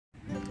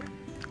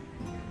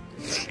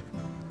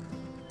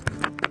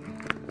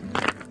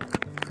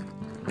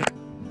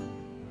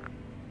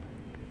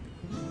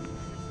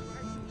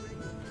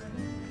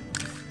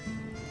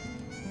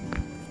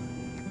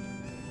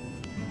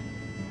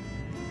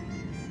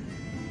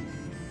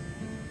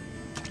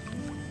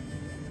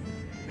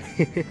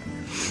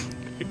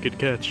Good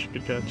catch,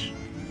 good catch.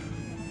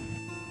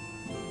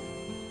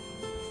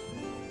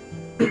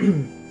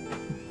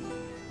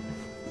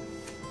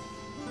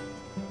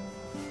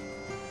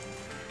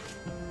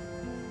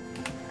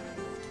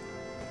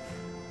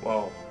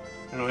 Well,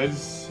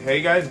 anyways,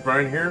 hey guys,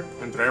 Brian here,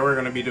 and today we're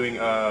going to be doing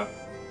a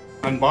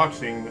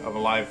unboxing of a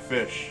live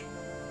fish.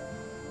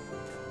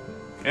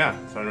 Yeah,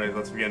 so anyways,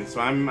 let's begin.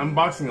 So I'm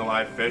unboxing a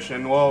live fish,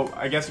 and well,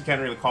 I guess you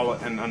can't really call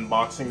it an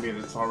unboxing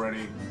because it's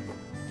already,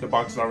 the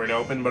box is already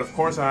open, but of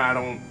course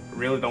I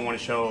really don't want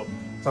to show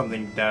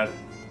something dead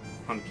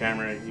on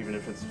camera, even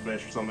if it's a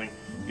fish or something,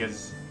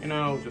 because, you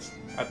know, just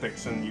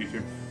ethics and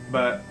YouTube.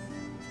 But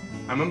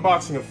I'm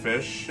unboxing a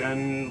fish,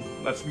 and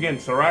let's begin.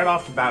 So right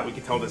off the bat, we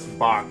can tell this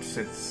box,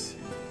 it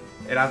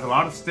has a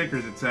lot of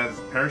stickers. It says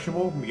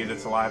perishable because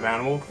it's a live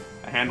animal.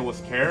 Handle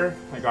with care.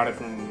 I got it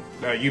from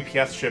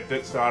UPS shipped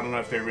it, so I don't know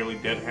if they really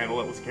did handle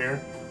it with care.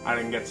 I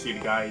didn't get to see the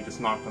guy. He just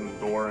knocked on the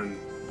door and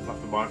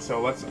left the box. So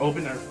let's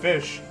open our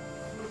fish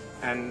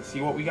and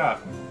see what we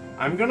got.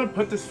 I'm gonna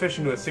put this fish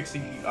into a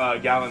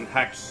 60-gallon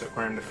hex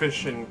aquarium. The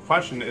fish in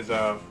question is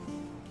a,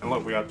 and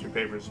look, we got two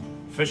papers.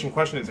 The fish in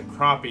question is a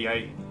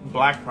crappie,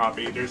 black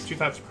crappie. There's two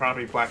types of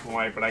crappie, black and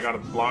white, but I got a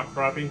black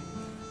crappie.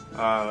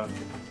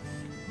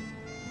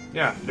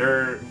 Yeah,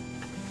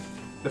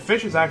 the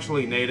fish is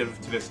actually native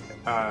to this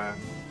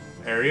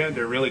area.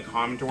 They're really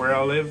common to where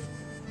I live.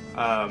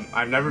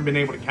 I've never been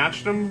able to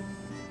catch them,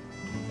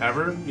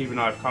 ever, even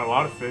though I've caught a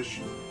lot of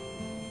fish.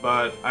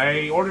 But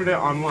I ordered it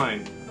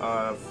online,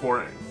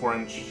 4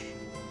 inch,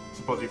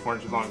 supposed to be 4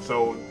 inches long.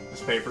 So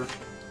this paper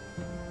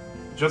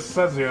just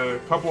says a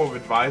couple of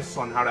advice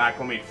on how to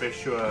acclimate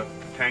fish to a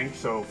tank.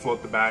 So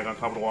float the bag on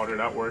top of the water,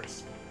 that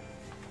works.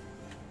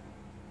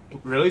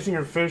 Releasing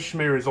your fish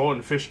may result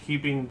in fish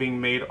keeping being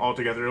made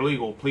altogether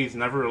illegal. Please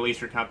never release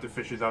your captive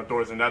fishes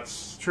outdoors. And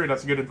that's true,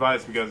 that's good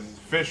advice, because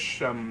fish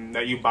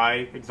that you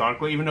buy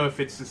exotically, even though if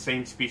it's the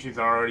same species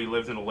that already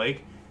lives in a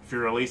lake, if you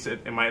release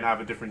it, it might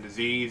have a different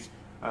disease,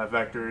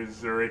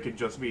 vectors, or it could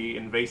just be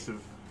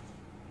invasive.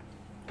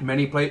 In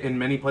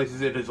many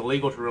places it is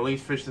illegal to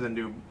release fishes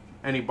into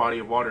any body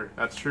of water.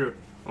 That's true,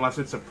 unless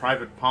it's a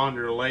private pond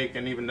or a lake,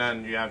 and even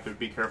then you have to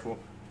be careful.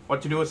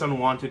 What to do with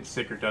unwanted,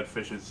 sick, or dead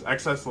fishes.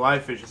 Excess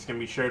live fishes can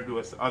be shared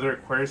with other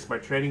aquarists by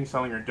trading,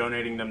 selling, or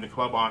donating them to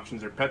club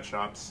auctions or pet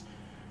shops.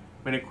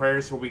 Many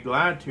aquarists will be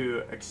glad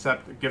to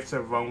accept gifts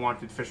of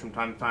unwanted fish from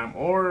time to time,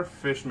 or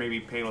fish may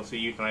be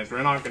painlessly euthanized.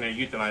 We're not going to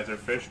euthanize our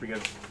fish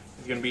because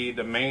it's going to be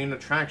the main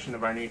attraction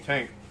of our new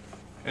tank.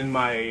 In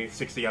my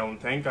 60-gallon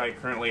tank, I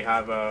currently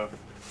have a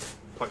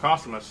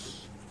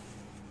Plecostomus.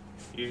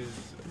 He's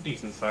a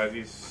decent size.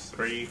 He's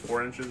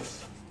 3-4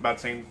 inches, about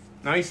the same.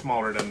 Now he's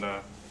smaller than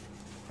the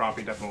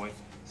crappie, definitely.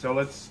 So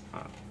let's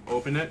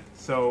open it.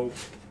 So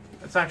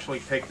let's actually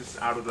take this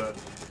out of the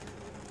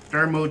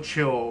thermo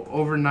chill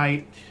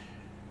overnight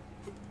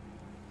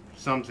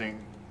something.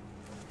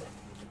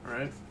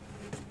 Alright,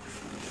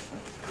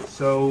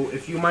 so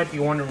if you might be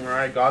wondering where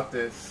I got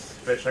this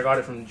fish, I got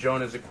it from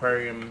Jonah's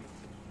Aquarium.com.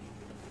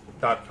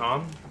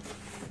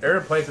 They're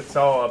a place that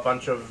sell a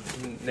bunch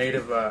of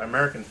native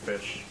American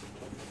fish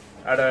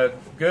at a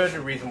good,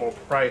 reasonable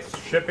price.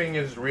 Shipping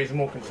is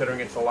reasonable considering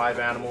it's a live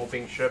animal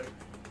being shipped.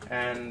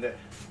 And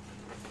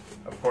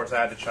of course I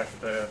had to check if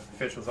the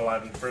fish was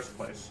alive in the first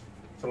place.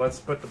 So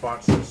let's put the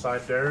box to the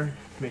side there,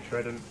 make sure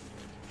I didn't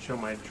show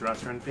my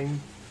dress or anything.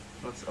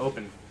 Let's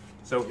open.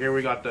 So here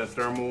we got the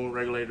thermal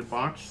regulated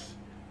box,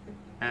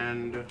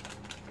 and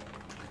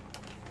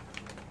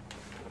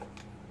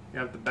we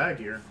have the bag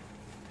here.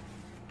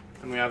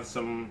 And we have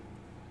some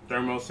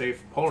thermosafe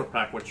polar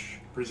pack, which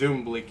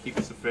presumably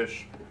keeps the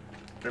fish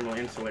thermally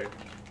insulated.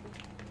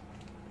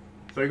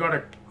 So we got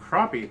a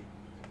crappie.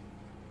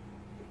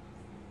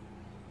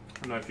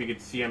 I don't know if you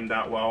could see him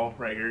that well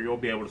right here. You'll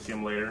be able to see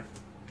him later.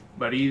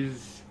 But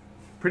he's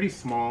pretty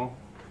small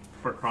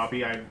for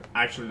crappie. I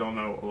actually don't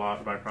know a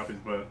lot about crappies,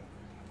 but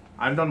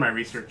I've done my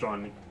research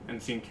on and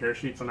seen care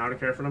sheets on how to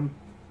care for them.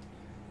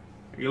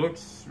 He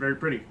looks very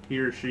pretty. He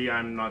or she,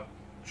 I'm not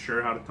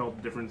sure how to tell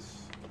the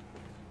difference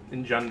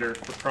in gender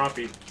for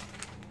crappie.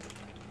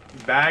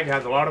 The bag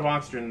has a lot of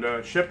oxygen.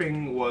 The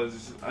shipping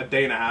was a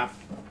day and a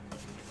half.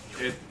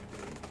 It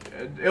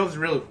was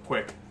really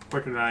quicker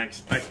than I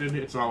expected.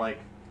 It's not like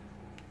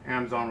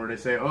Amazon where they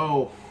say,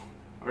 oh,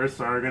 we're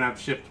sorry, we're gonna have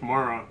to ship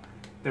tomorrow.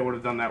 They would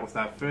have done that with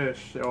that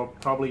fish. They'll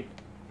probably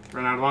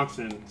run out of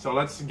oxygen. So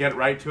let's get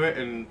right to it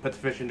and put the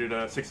fish into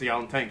the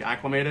 60-gallon tank,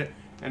 acclimate it,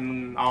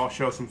 and I'll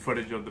show some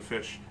footage of the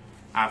fish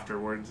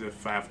afterwards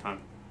if I have time.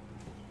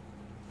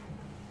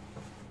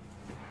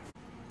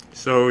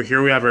 So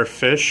here we have our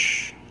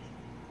fish.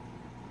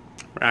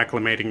 We're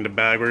acclimating the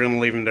bag. We're gonna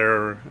leave him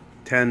there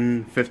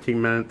 10-15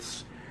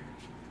 minutes.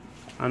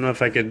 I don't know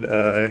if I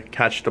could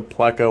catch the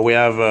pleco. We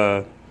have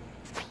a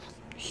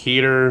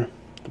heater.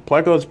 The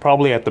pleco is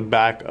probably at the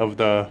back of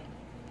the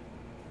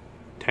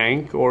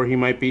tank, or he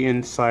might be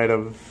inside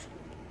of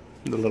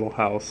the little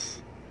house.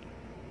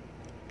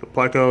 The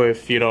pleco,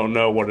 if you don't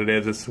know what it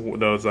is, it's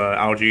those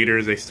algae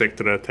eaters. They stick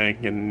to the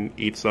tank and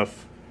eat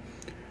stuff.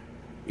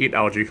 Eat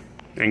algae.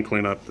 and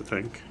clean up the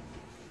tank.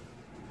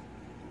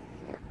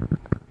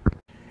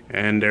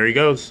 And there he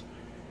goes.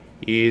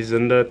 He's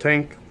in the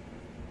tank.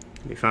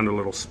 He found a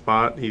little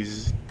spot.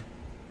 He's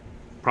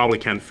probably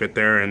can't fit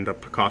there, and the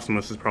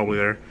Precosmus is probably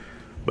there,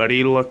 but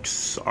he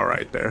looks all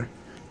right there.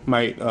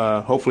 Might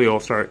hopefully he'll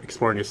start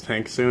exploring his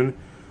tank soon.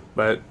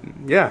 But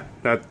yeah,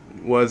 that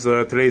was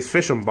today's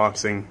fish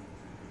unboxing.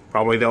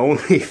 Probably the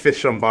only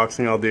fish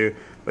unboxing I'll do,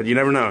 but you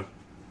never know,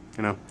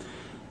 you know.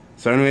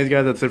 So anyways,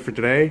 guys, that's it for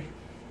today,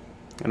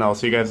 and I'll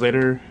see you guys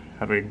later.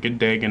 Have a good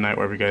day, good night,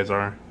 wherever you guys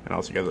are, and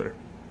I'll see you guys later.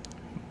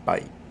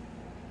 Bye.